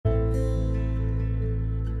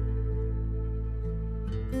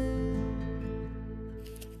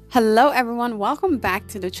Hello, everyone. Welcome back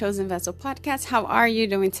to the Chosen Vessel podcast. How are you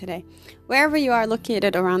doing today? Wherever you are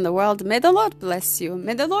located around the world, may the Lord bless you.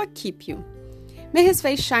 May the Lord keep you. May his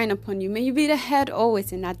face shine upon you. May you be the head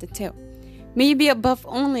always and not the tail. May you be above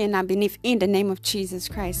only and not beneath in the name of Jesus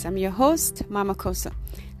Christ. I'm your host, Mama Kosa.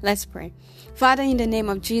 Let's pray. Father, in the name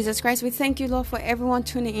of Jesus Christ, we thank you, Lord, for everyone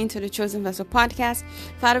tuning into the Chosen Vessel podcast.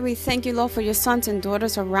 Father, we thank you, Lord, for your sons and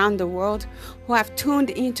daughters around the world who have tuned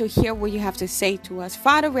in to hear what you have to say to us.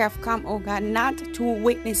 Father, we have come, oh God, not to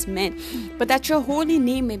witness men, but that your holy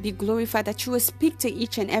name may be glorified, that you will speak to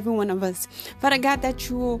each and every one of us. Father God, that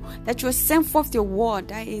you will send forth your word,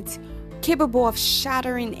 that it's capable of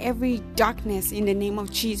shattering every darkness in the name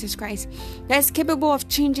of Jesus Christ. That is capable of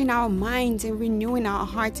changing our minds and renewing our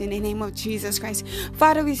hearts in the name of Jesus Christ.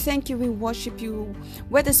 Father, we thank you, we worship you.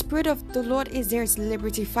 Where the Spirit of the Lord is, there is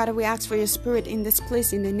liberty. Father, we ask for your Spirit in this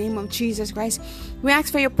place in the name of Jesus Christ. We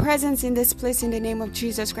ask for your presence in this place in the name of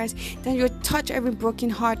Jesus Christ. That you will touch every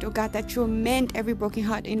broken heart, oh God. That you will mend every broken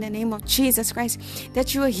heart in the name of Jesus Christ.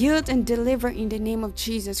 That you will heal and deliver in the name of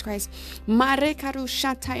Jesus Christ.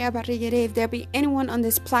 If there be anyone on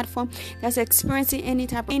this platform that's experiencing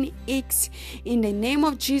any aches, in the name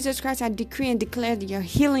of Jesus Christ, I decree and declare that you're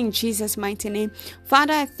healing in Jesus' mighty name.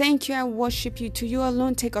 Father, I thank you. I worship you. To you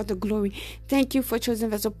alone take all the glory. Thank you for Chosen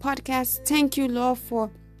Vessel Podcast. Thank you, Lord,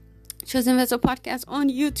 for Chosen Vessel Podcast on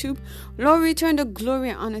YouTube. Lord, return the glory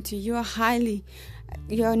and honor to you.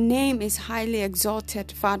 Your name is highly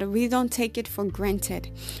exalted, Father. We don't take it for granted.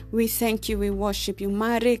 We thank you. We worship you.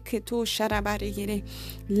 Holy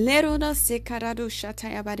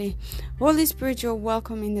Spirit, you're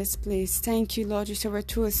welcome in this place. Thank you, Lord. You said where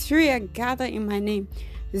 2 or 3 are gathered in my name,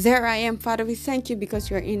 there I am, Father. We thank you because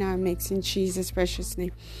you're in our midst, in Jesus' precious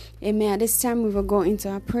name. Amen. At this time, we will go into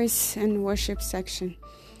our praise and worship section.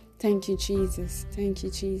 Thank you, Jesus. Thank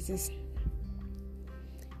you, Jesus.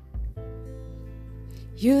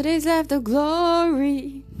 You deserve the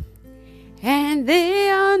glory and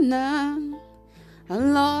the honor. Oh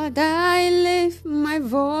Lord, I lift my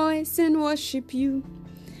voice and worship you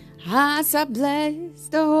as I bless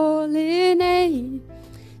the holy name.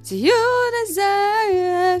 So you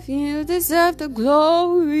deserve the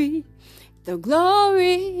glory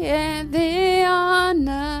and the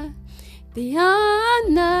honor. The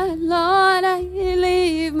honor, Lord, I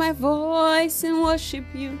lift my voice and worship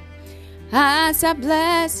you as I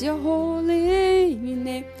bless your holy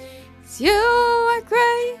name. You are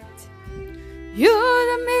great. You're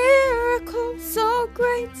the miracle so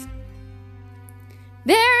great.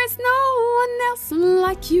 There is no one else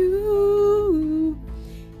like you.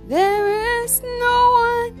 There is no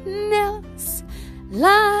one else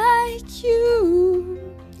like you.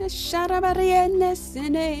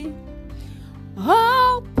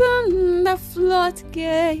 Open the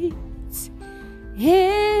floodgates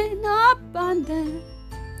in abundance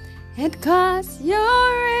and cause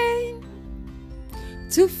your rain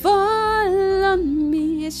to fall on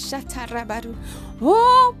me.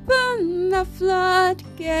 Open the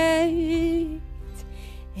floodgates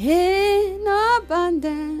in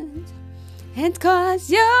abundance and cause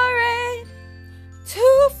your rain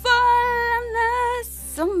to fall on us.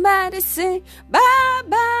 Somebody say,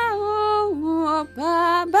 Baba, oh,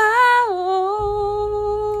 Baba, oh.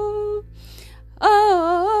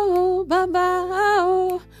 Oh, Baba,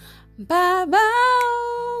 oh, Baba,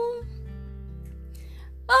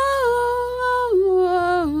 oh,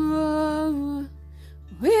 oh,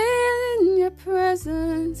 we're in your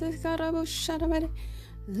presence.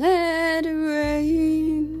 Let it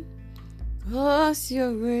rain, cause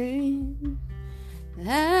your rain,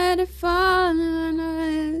 let it fall on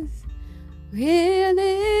us. We're in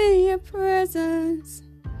your presence.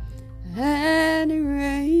 Let it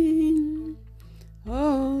rain.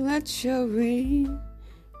 Oh, let your rain,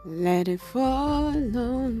 let it fall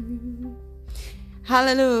on me.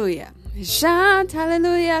 Hallelujah. Shout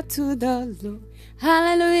hallelujah to the Lord.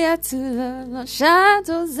 Hallelujah to the Lord. Shout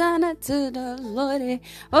Hosanna to the Lord.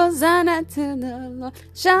 Hosanna to the Lord.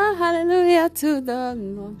 Shout hallelujah to the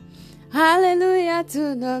Lord. Hallelujah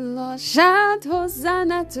to the Lord. Shout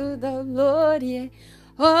Hosanna to the Lord. Yeah.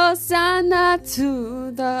 Hosanna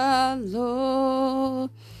to the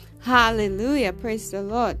Lord. Hallelujah. Praise the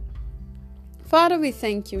Lord. Father, we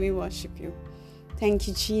thank you. We worship you. Thank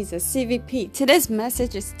you, Jesus. CVP. Today's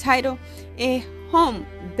message is titled A Home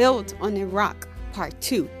Built on a Rock, Part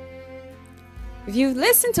 2. If you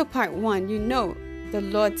listened to Part 1, you know the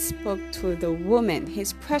Lord spoke to the woman,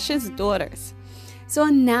 his precious daughters. So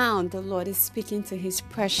now the Lord is speaking to his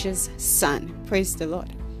precious son. Praise the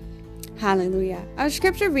Lord. Hallelujah. Our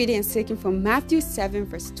scripture reading is taken from Matthew 7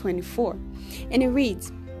 verse 24. And it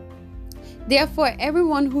reads, Therefore,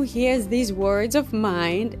 everyone who hears these words of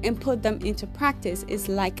mine and put them into practice is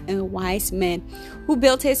like a wise man who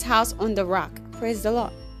built his house on the rock. Praise the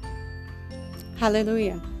Lord.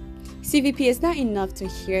 Hallelujah. CVP, is not enough to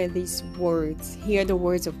hear these words, hear the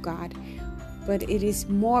words of God, but it is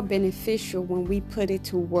more beneficial when we put it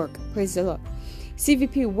to work. Praise the Lord.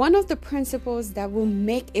 CVP, one of the principles that will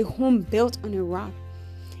make a home built on a rock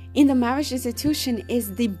in the marriage institution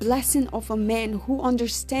is the blessing of a man who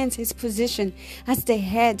understands his position as the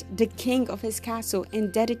head, the king of his castle,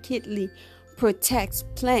 and dedicatedly protects,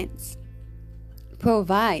 plans,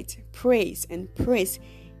 provides, prays, and prays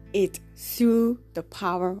it through the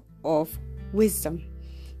power of wisdom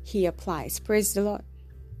he applies. Praise the Lord.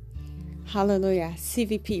 Hallelujah.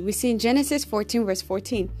 CVP, we see in Genesis 14 verse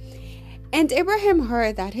 14. And Abraham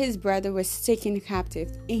heard that his brother was taken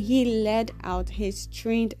captive, and he led out his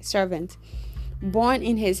trained servant, born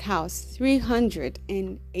in his house,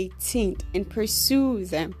 318, and pursued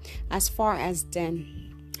them as far as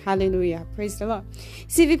Dan. Hallelujah. Praise the Lord.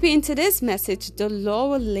 CVP, in today's message, the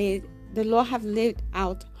Lord have laid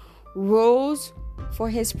out roles for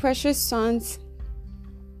his precious sons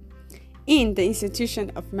in the institution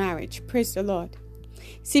of marriage. Praise the Lord.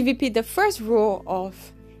 CVP, the first role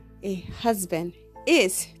of a husband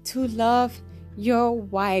is to love your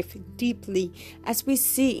wife deeply, as we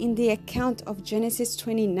see in the account of Genesis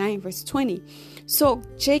 29 verse 20. So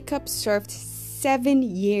Jacob served 7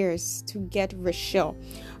 years to get Rachel,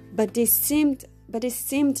 but it seemed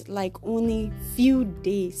like only few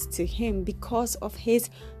days to him because of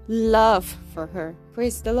his love for her.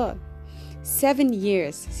 Praise the Lord. 7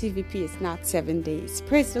 years, CVP, is not 7 days.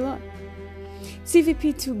 Praise the Lord.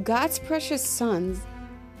 CVP, to God's precious sons,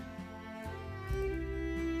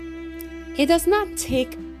 it does not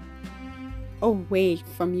take away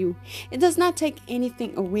from you. It does not take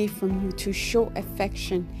anything away from you to show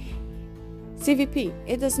affection. CVP,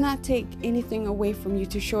 it does not take anything away from you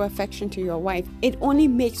to show affection to your wife. It only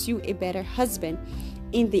makes you a better husband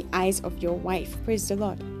in the eyes of your wife. Praise the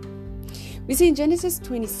Lord. We see in Genesis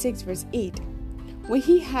 26 verse 8, when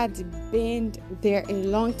he had been there a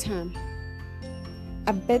long time,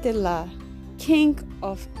 Abedallah, king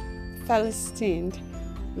of Philistine,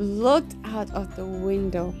 looked out of the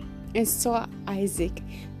window and saw Isaac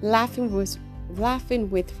laughing with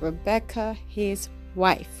Rebekah, his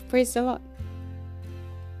wife. Praise the Lord.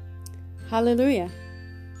 Hallelujah.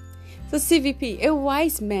 So CVP, a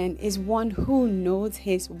wise man is one who knows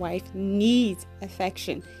his wife needs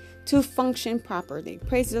affection to function properly.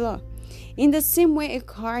 Praise the Lord. In the same way a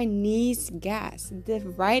car needs gas, the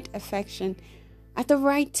right affection at the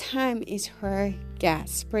right time is her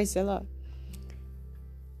gas. Praise the Lord.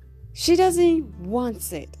 She doesn't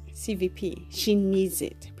want it, CVP. She needs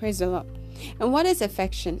it. Praise the Lord. And what is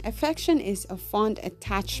affection? Affection is a fond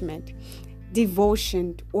attachment,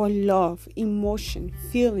 devotion, or love, emotion,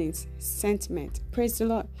 feelings, sentiment. Praise the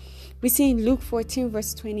Lord. We see in Luke 14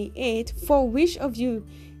 verse 28, for which of you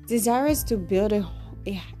desires to build a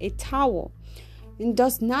tower and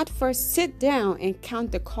does not first sit down and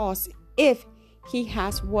count the cost if he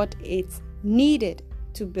has what is needed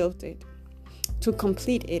to build it, to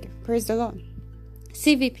complete it. Praise the Lord.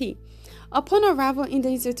 CVP, upon arrival in the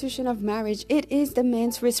institution of marriage, it is the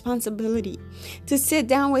man's responsibility to sit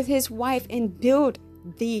down with his wife and build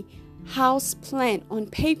the house plan on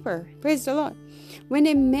paper. Praise the Lord. When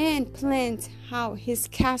a man plans how his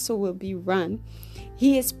castle will be run,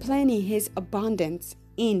 he is planning his abundance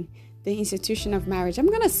in the institution of marriage. I'm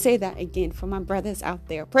going to say that again for my brothers out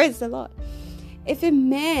there. Praise the Lord. If a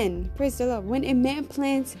man, praise the Lord, when a man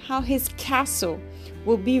plans how his castle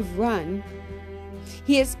will be run,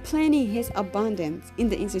 he is planning his abundance in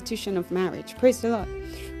the institution of marriage. Praise the Lord.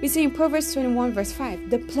 We see in Proverbs 21 verse 5,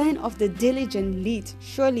 the plan of the diligent leads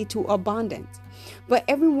surely to abundance, but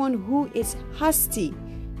everyone who is hasty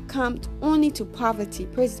comes only to poverty.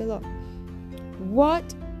 Praise the Lord.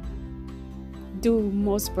 What do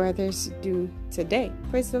most brothers do today?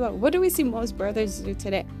 Praise the Lord. What do we see most brothers do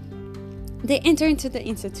today? They enter into the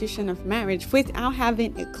institution of marriage without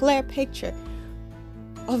having a clear picture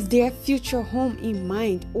of their future home in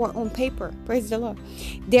mind or on paper. Praise the Lord.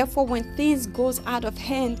 Therefore, when things goes out of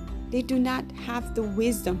hand, they do not have the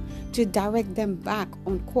wisdom to direct them back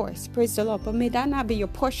on course. Praise the Lord. But may that not be your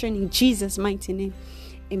portion in Jesus' mighty name.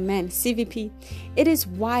 Amen. CVP, it is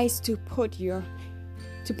wise to put your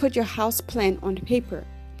house plan on paper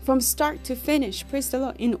from start to finish. Praise the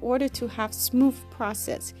Lord. In order to have smooth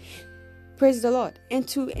process. Praise the Lord. And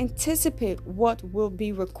to anticipate what will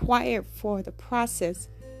be required for the process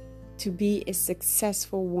to be a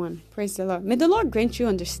successful one. Praise the Lord. May the Lord grant you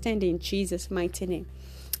understanding in Jesus' mighty name.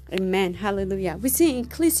 Amen. Hallelujah. We see in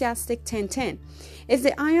Ecclesiastic 10:10. If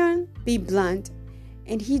the iron be blunt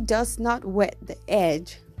and he does not whet the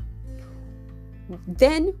edge,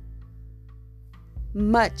 then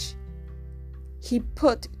much he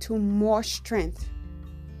put to more strength.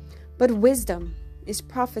 But wisdom is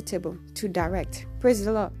profitable to direct. Praise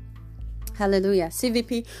the Lord. Hallelujah.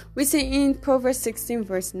 CVP, we see in Proverbs 16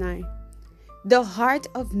 verse 9. The heart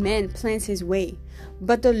of man plans his way,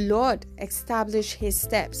 but the Lord establishes his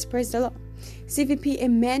steps. Praise the Lord. CVP, a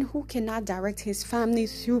man who cannot direct his family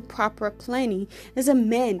through proper planning is a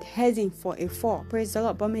man heading for a fall. Praise the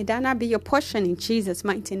Lord. But may that not be your portion in Jesus'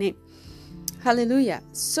 mighty name. Hallelujah.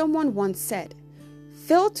 Someone once said,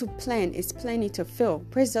 fail to plan is planning to fail.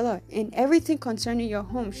 Praise the Lord. And everything concerning your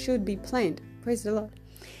home should be planned. Praise the Lord.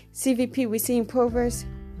 CVP, we see in Proverbs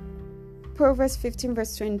 15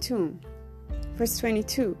 verse 22. Verse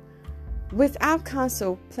 22. Without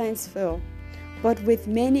counsel, plans fail, but with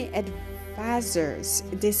many advisors,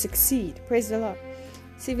 they succeed. Praise the Lord.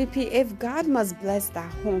 CVP, if God must bless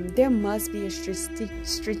that home, there must be a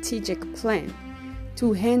strategic plan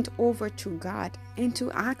to hand over to God and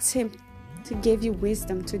to ask Him to give you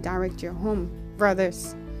wisdom to direct your home,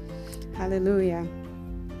 brothers. Hallelujah.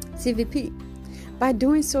 CVP, by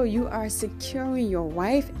doing so, you are securing your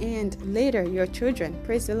wife and later your children.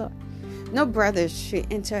 Praise the Lord. No brothers should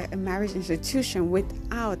enter a marriage institution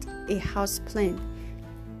without a house plan,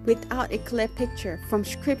 without a clear picture from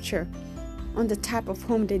Scripture on the type of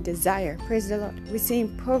home they desire. Praise the Lord. We see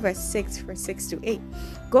in Proverbs 6 verse 6 to 8.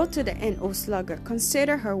 Go to the end, O sluggard,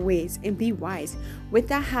 consider her ways and be wise,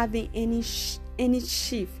 without having any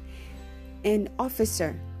chief, an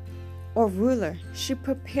officer, or ruler. She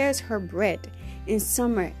prepares her bread in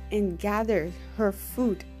summer and gathers her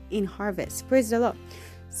food in harvest. Praise the Lord.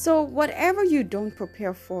 So whatever you don't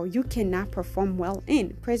prepare for, you cannot perform well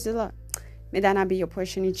in. Praise the Lord. May that not be your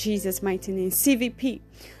portion in Jesus' mighty name. CVP,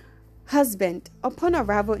 husband, upon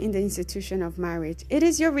arrival in the institution of marriage, it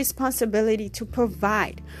is your responsibility to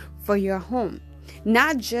provide for your home.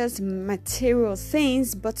 Not just material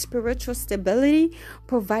things, but spiritual stability,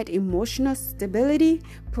 provide emotional stability,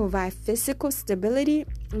 provide physical stability,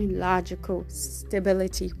 and logical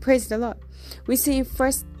stability. Praise the Lord. We see in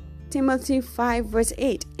 1 Timothy 5 verse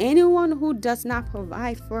 8, anyone who does not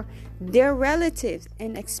provide for their relatives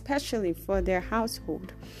and especially for their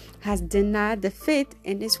household has denied the faith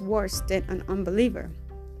and is worse than an unbeliever.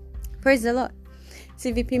 Praise the Lord.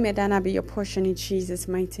 CVP, may that not be your portion in Jesus'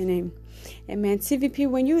 mighty name. Amen. CVP,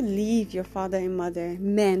 when you leave your father and mother,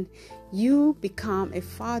 men, you become a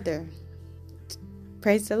father.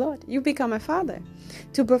 Praise the Lord. You become a father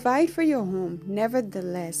to provide for your home,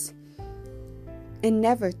 nevertheless, and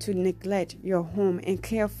never to neglect your home and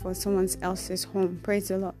care for someone else's home. Praise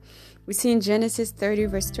the Lord. We see in Genesis 30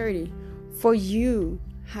 verse 30, for you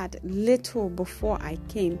had little before I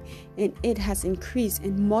came, and it has increased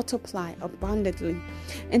and multiplied abundantly.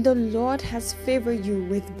 And the Lord has favored you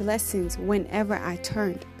with blessings whenever I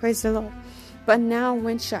turned. Praise the Lord. But now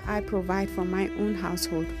when shall I provide for my own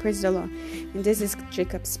household? Praise the Lord. And this is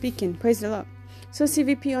Jacob speaking. Praise the Lord. So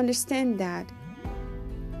CVP, understand that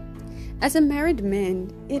as a married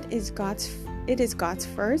man, it is God's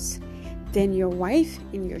first, then your wife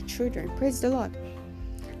and your children. Praise the Lord.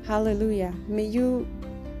 Hallelujah. May you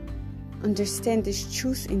understand this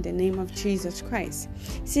truth in the name of Jesus Christ.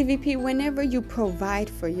 CVP, whenever you provide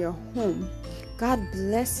for your home, God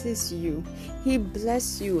blesses you. He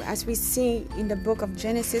blesses you, as we see in the book of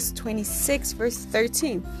Genesis 26 verse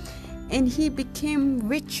 13. And he became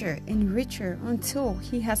richer and richer until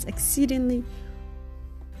he has exceedingly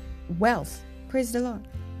wealth. Praise the Lord.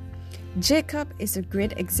 Jacob is a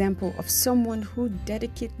great example of someone who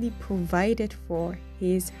dedicatedly provided for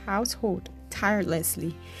his household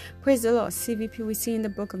tirelessly. Praise the Lord. CVP, we see in the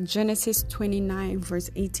book of Genesis 29 verse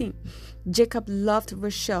 18. Jacob loved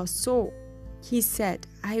Rachel, so he said,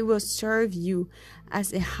 I will serve you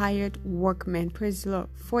as a hired workman. Praise the Lord.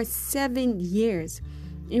 For 7 years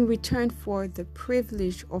in return for the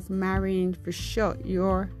privilege of marrying Rachel,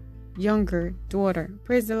 your younger daughter.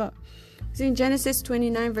 Praise the Lord. So in Genesis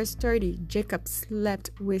 29 verse 30, Jacob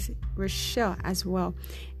slept with Rachel as well.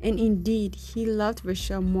 And indeed, he loved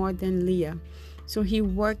Rachel more than Leah. So he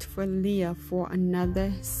worked for Leah for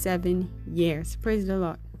another 7 years. Praise the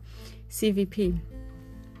Lord. CVP.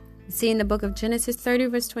 See in the book of Genesis 30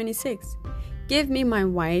 verse 26. Give me my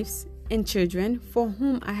wives and children for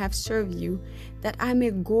whom I have served you, that I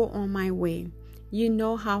may go on my way. You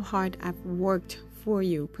know how hard I've worked for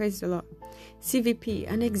you. Praise the Lord.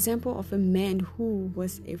 CVP, an example of a man who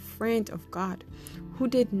was a friend of God, who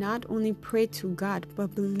did not only pray to God,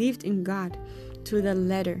 but believed in God to the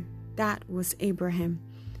letter. That was Abraham.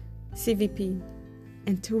 CVP,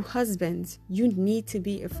 and to husbands, you need to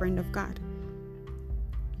be a friend of God.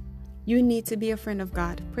 You need to be a friend of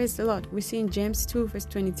God. Praise the Lord. We see in James 2 verse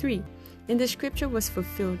 23, and the scripture was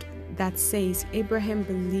fulfilled that says, Abraham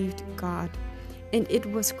believed God, and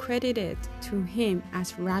it was credited to him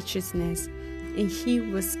as righteousness, and he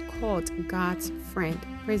was called God's friend.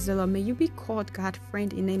 Praise the Lord. May you be called God's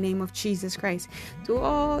friend in the name of Jesus Christ. To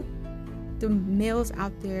all the males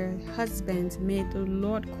out there, husbands, may the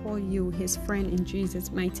Lord call you his friend in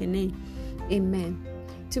Jesus' mighty name. Amen.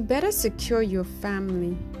 To better secure your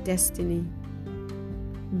family destiny,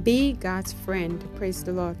 be God's friend. Praise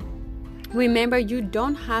the Lord. Remember, you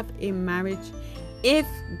don't have a marriage if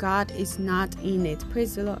God is not in it.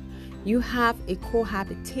 Praise the Lord. You have a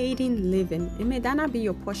cohabitating living. And may that not be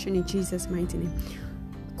your portion in Jesus' mighty name.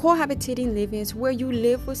 Cohabitating living is where you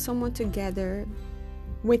live with someone together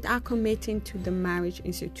without committing to the marriage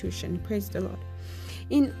institution. Praise the Lord.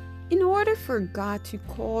 In order for God to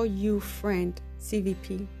call you friend,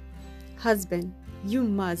 CVP, husband, you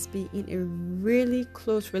must be in a really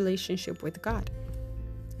close relationship with God,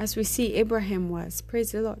 as we see Abraham was.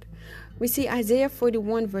 Praise the Lord. We see Isaiah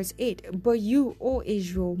 41 verse 8, but you, O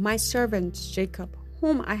Israel, my servant Jacob,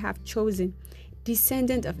 whom I have chosen,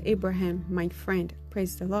 descendant of Abraham, my friend.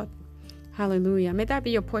 Praise the Lord. Hallelujah. May that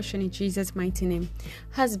be your portion in Jesus' mighty name.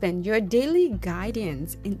 Husband, your daily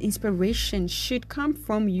guidance and inspiration should come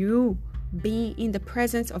from you being in the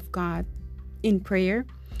presence of God in prayer,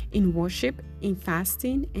 in worship, in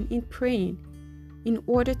fasting, and in praying in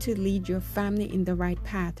order to lead your family in the right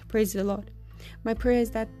path. Praise the Lord. My prayer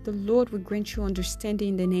is that the Lord will grant you understanding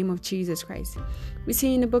in the name of Jesus Christ. We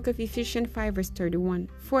see in the book of Ephesians 5 verse 31,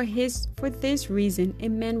 for this reason, a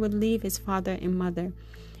man will leave his father and mother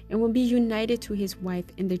and will be united to his wife,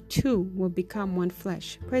 and the two will become one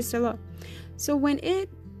flesh. Praise the Lord. So when it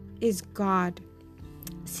is God,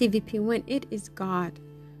 CVP, when it is God,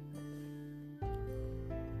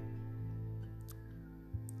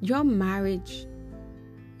 your marriage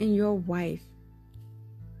and your wife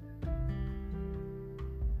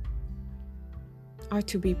are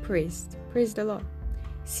to be praised. Praise the Lord.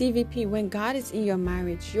 CVP, when God is in your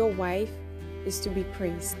marriage, your wife is to be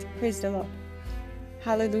praised. Praise the Lord.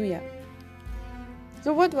 Hallelujah.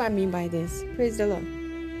 So what do I mean by this? Praise the Lord.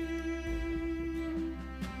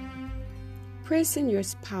 Praising your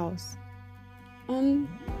spouse on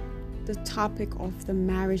the topic of the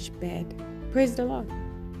marriage bed. Praise the Lord.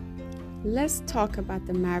 Let's talk about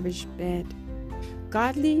the marriage bed.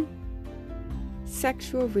 Godly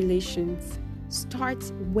sexual relations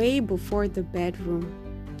starts way before the bedroom.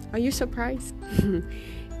 Are you surprised?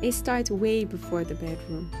 It starts way before the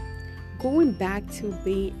bedroom. Going back to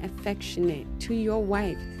being affectionate to your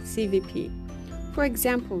wife, CVP. For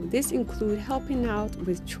example, this includes helping out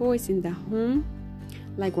with chores in the home,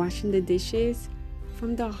 like washing the dishes,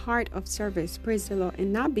 from the heart of service. Praise the Lord.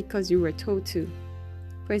 And not because you were told to.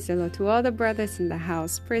 Praise the Lord. To all the brothers in the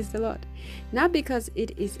house, praise the Lord. Not because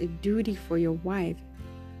it is a duty for your wife.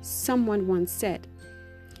 Someone once said,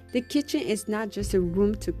 the kitchen is not just a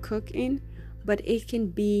room to cook in, but it can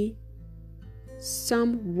be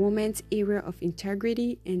some woman's area of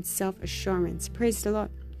integrity and self-assurance. Praise the Lord.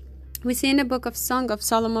 We see in the book of Song of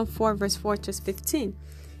Solomon 4 verse 4 to 15.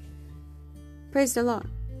 Praise the Lord.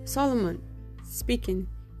 Solomon speaking,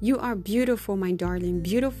 you are beautiful, my darling,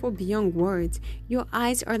 beautiful beyond words. Your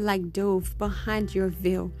eyes are like dove behind your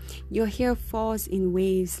veil. Your hair falls in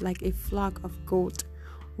waves like a flock of goat,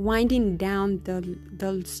 winding down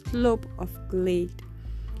the slope of glade.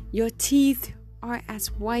 Your teeth are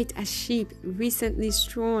as white as sheep, recently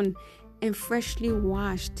strewn and freshly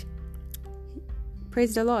washed.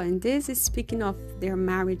 Praise the Lord. And this is speaking of their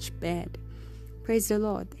marriage bed. Praise the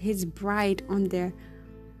Lord. His bride on their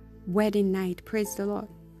wedding night. Praise the Lord.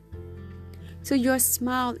 So your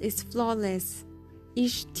smile is flawless.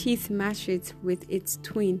 Each teeth matches with its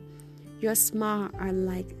twin. Your smile are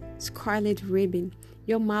like scarlet ribbon.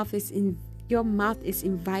 Your mouth is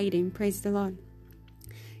inviting. Praise the Lord.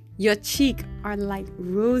 Your cheeks are like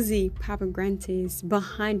rosy pomegranates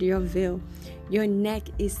behind your veil. Your neck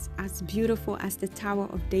is as beautiful as the Tower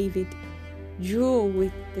of David, jeweled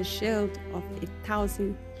with the shield of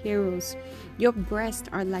 1,000 heroes. Your breasts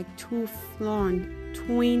are like two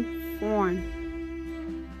twin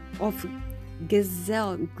fawn of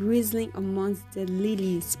gazelle grizzling amongst the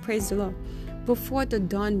lilies. Praise the Lord. Before the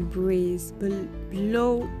dawn breeze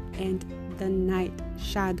blow and the night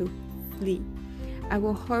shadow flee, I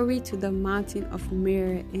will hurry to the mountain of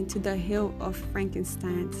myrrh and to the hill of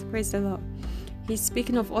frankincense. Praise the Lord. He's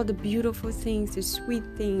speaking of all the beautiful things, the sweet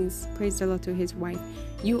things. Praise the Lord to his wife.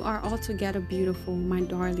 You are altogether beautiful, my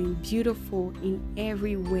darling. Beautiful in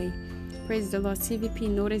every way. Praise the Lord. CVP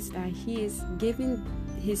noticed that he is giving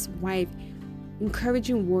his wife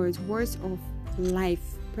encouraging words of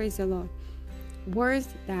life. Praise the Lord. Words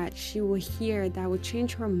that she will hear, that will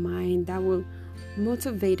change her mind, that will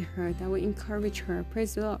motivate her, that will encourage her.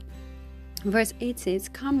 Praise the Lord. Verse 8 says,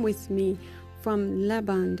 "Come with me from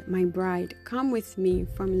Lebanon, my bride. Come with me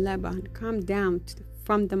from Lebanon. Come down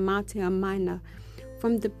from the mountain of Amana,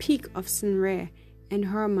 from the peak of Sinre and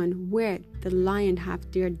Hermon, where the lion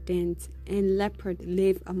have their dens and leopard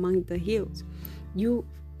live among the hills.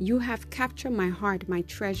 You have captured my heart, my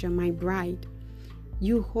treasure, my bride.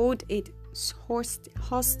 You hold it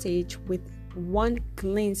hostage with one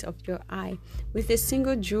glance of your eye, with a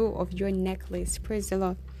single jewel of your necklace." Praise the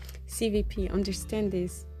Lord. CVP, understand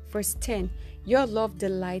this. Verse 10, "Your love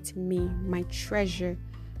delights me, my treasure,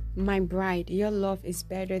 my bride. Your love is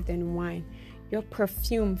better than wine, your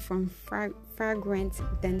perfume from fragrance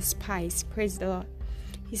than spice." Praise the Lord.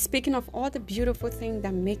 He's speaking of all the beautiful things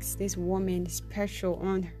that makes this woman special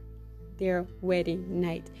on their wedding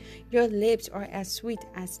night. Your lips are as sweet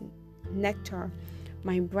as nectar,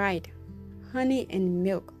 my bride. Honey and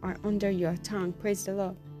milk are under your tongue. Praise the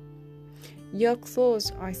Lord. Your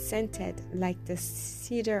clothes are scented like the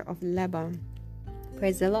cedar of Lebanon.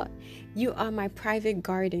 Praise the Lord. You are my private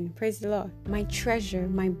garden. Praise the Lord. My treasure,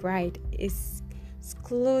 my bride, is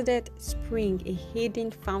secluded spring, a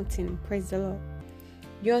hidden fountain. Praise the Lord.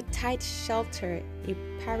 Your tight shelter, a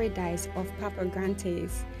paradise of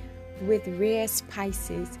pomegranates with rare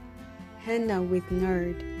spices, henna with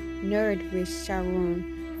nard with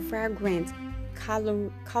sharon, fragrant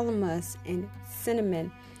calamus and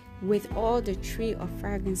cinnamon, with all the tree of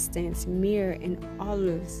frankincense, myrrh and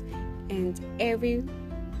olives, and every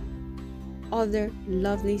other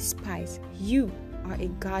lovely spice. You are a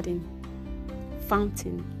garden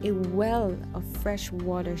fountain, a well of fresh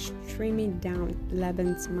water streaming down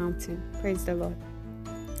Lebanon's mountain. Praise the Lord.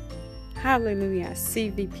 Hallelujah.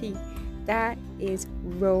 CVP. That is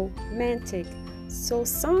romantic. So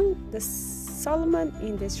Solomon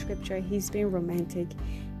in the scripture, he's being romantic.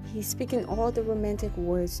 He's speaking all the romantic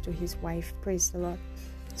words to his wife. Praise the Lord.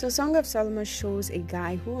 So Song of Solomon shows a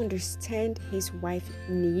guy who understands his wife's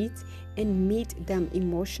needs and meet them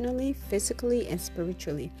emotionally, physically, and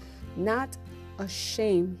spiritually. Not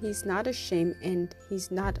ashamed. He's not ashamed and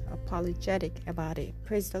he's not apologetic about it.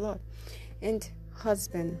 Praise the Lord. And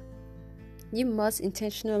husband, you must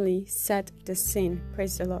intentionally set the scene.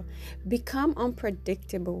 Praise the Lord. Become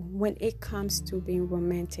unpredictable when it comes to being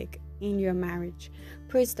romantic in your marriage.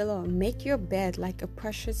 Praise the Lord. Make your bed like a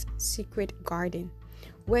precious secret garden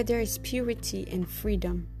where there is purity and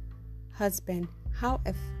freedom. Husband, how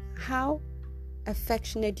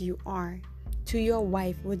affectionate you are to your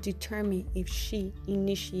wife will determine if she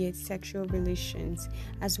initiates sexual relations,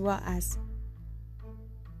 as well as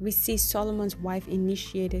we see Solomon's wife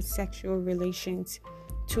initiated sexual relations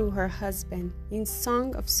to her husband in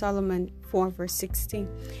Song of Solomon 4 verse 16,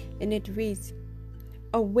 and it reads,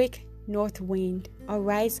 "Awake, north wind,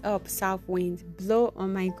 arise up, south wind, blow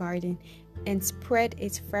on my garden and spread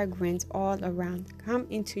its fragrance all around. Come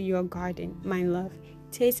into your garden, my love,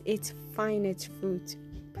 taste its finest fruit."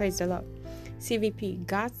 Praise the Lord. CVP,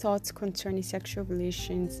 God's thoughts concerning sexual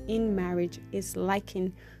relations in marriage is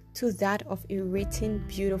likened to that of a written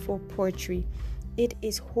beautiful poetry. It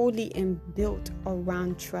is holy and built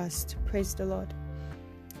around trust. Praise the Lord.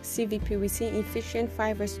 CVP, we see in Ephesians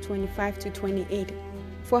 5 verse 25 to 28,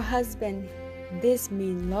 "For husband, this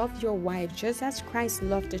means love your wife just as Christ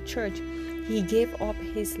loved the church. He gave up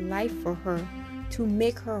his life for her to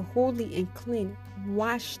make her holy and clean,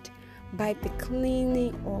 washed by the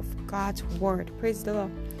cleansing of God's word." Praise the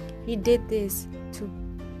Lord. He did this to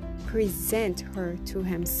present her to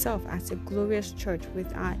himself as a glorious church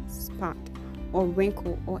without spot or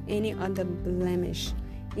wrinkle or any other blemish.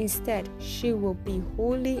 Instead, she will be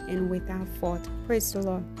holy and without fault. Praise the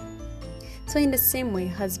Lord. So in the same way,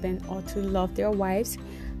 husbands ought to love their wives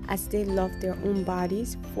as they love their own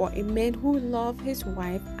bodies. For a man who loves his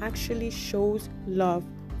wife actually shows love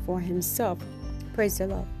for himself. Praise the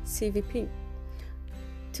Lord. CVP.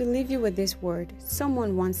 To leave you with this word,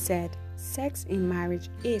 someone once said, sex in marriage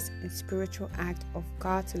is a spiritual act of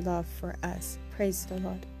God's love for us. Praise the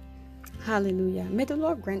Lord. Hallelujah. May the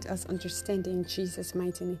Lord grant us understanding in Jesus'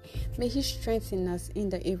 mighty name. May He strengthen us in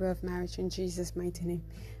the area of marriage in Jesus' mighty name.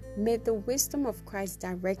 May the wisdom of Christ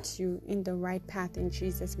direct you in the right path in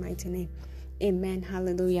Jesus' mighty name. Amen.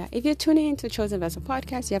 Hallelujah. If you're tuning into Chosen Vessel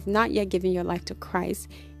Podcast, you have not yet given your life to Christ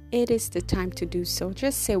it is the time to do so.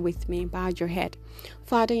 Just say with me, bow your head.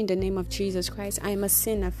 Father, in the name of Jesus Christ, I am a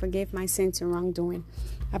sinner. Forgive my sins and wrongdoing.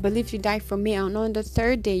 I believe you died for me, and on the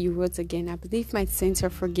third day you rose again. I believe my sins are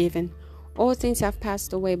forgiven. All things have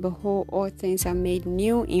passed away. Behold, all things are made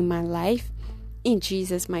new in my life. In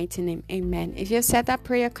Jesus' mighty name, amen. If you said that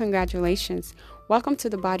prayer, congratulations. Welcome to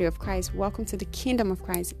the body of Christ. Welcome to the kingdom of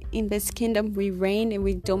Christ. In this kingdom, we reign and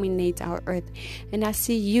we dominate our earth. And I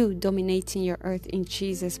see you dominating your earth in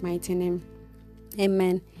Jesus' mighty name.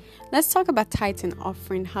 Amen. Let's talk about tithe and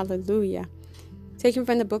offering. Hallelujah. Taken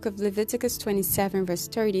from the book of Leviticus 27, verse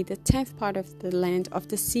 30, the 10th part of the land, of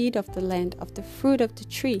the seed of the land, of the fruit of the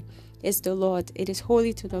tree, is the Lord. It is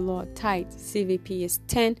holy to the Lord. Tithe, CVP, is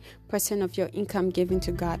 10% of your income given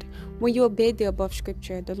to God. When you obey the above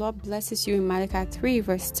scripture, the Lord blesses you in Malachi 3,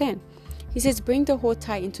 verse 10. He says, bring the whole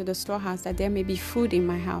tithe into the storehouse, that there may be food in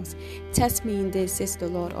my house. Test me in this, says the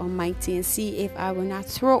Lord Almighty, and see if I will not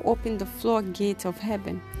throw open the floodgates of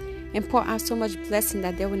heaven and pour out so much blessing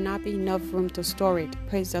that there will not be enough room to store it.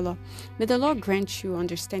 Praise the Lord. May the Lord grant you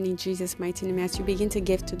understanding in Jesus' mighty name. As you begin to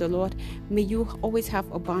give to the Lord, may you always have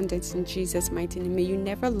abundance in Jesus' mighty name. May you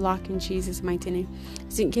never lack in Jesus' mighty name.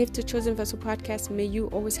 As you give to Chosen Vessel Podcast, may you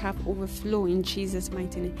always have overflow in Jesus'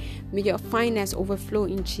 mighty name. May your finance overflow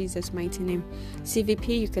in Jesus' mighty name.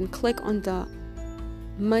 CVP, you can click on the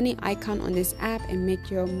money icon on this app and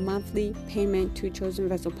make your monthly payment to Chosen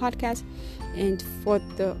Vessel Podcast. And for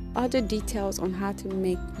the other details on how to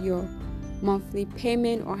make your monthly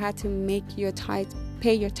payment or how to make your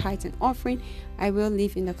pay your tithe and offering, I will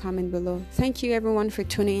leave in the comment below. Thank you everyone for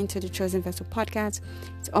tuning into the Chosen Vessel Podcast.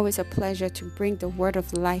 It's always a pleasure to bring the word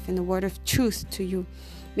of life and the word of truth to you.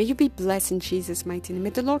 May you be blessed in Jesus' mighty name. May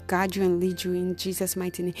the Lord guide you and lead you in Jesus'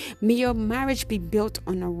 mighty name. May your marriage be built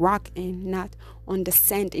on a rock and not on the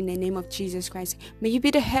sand in the name of Jesus Christ. May you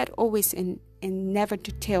be the head always and never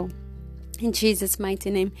the tail. In Jesus' mighty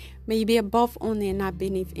name. May you be above only and not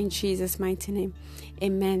beneath. In Jesus' mighty name.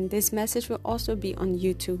 Amen. This message will also be on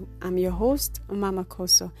YouTube. I'm your host, Mama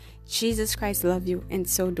Kosso. Jesus Christ loves you, and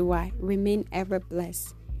so do I. Remain ever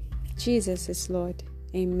blessed. Jesus is Lord.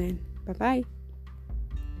 Amen. Bye-bye.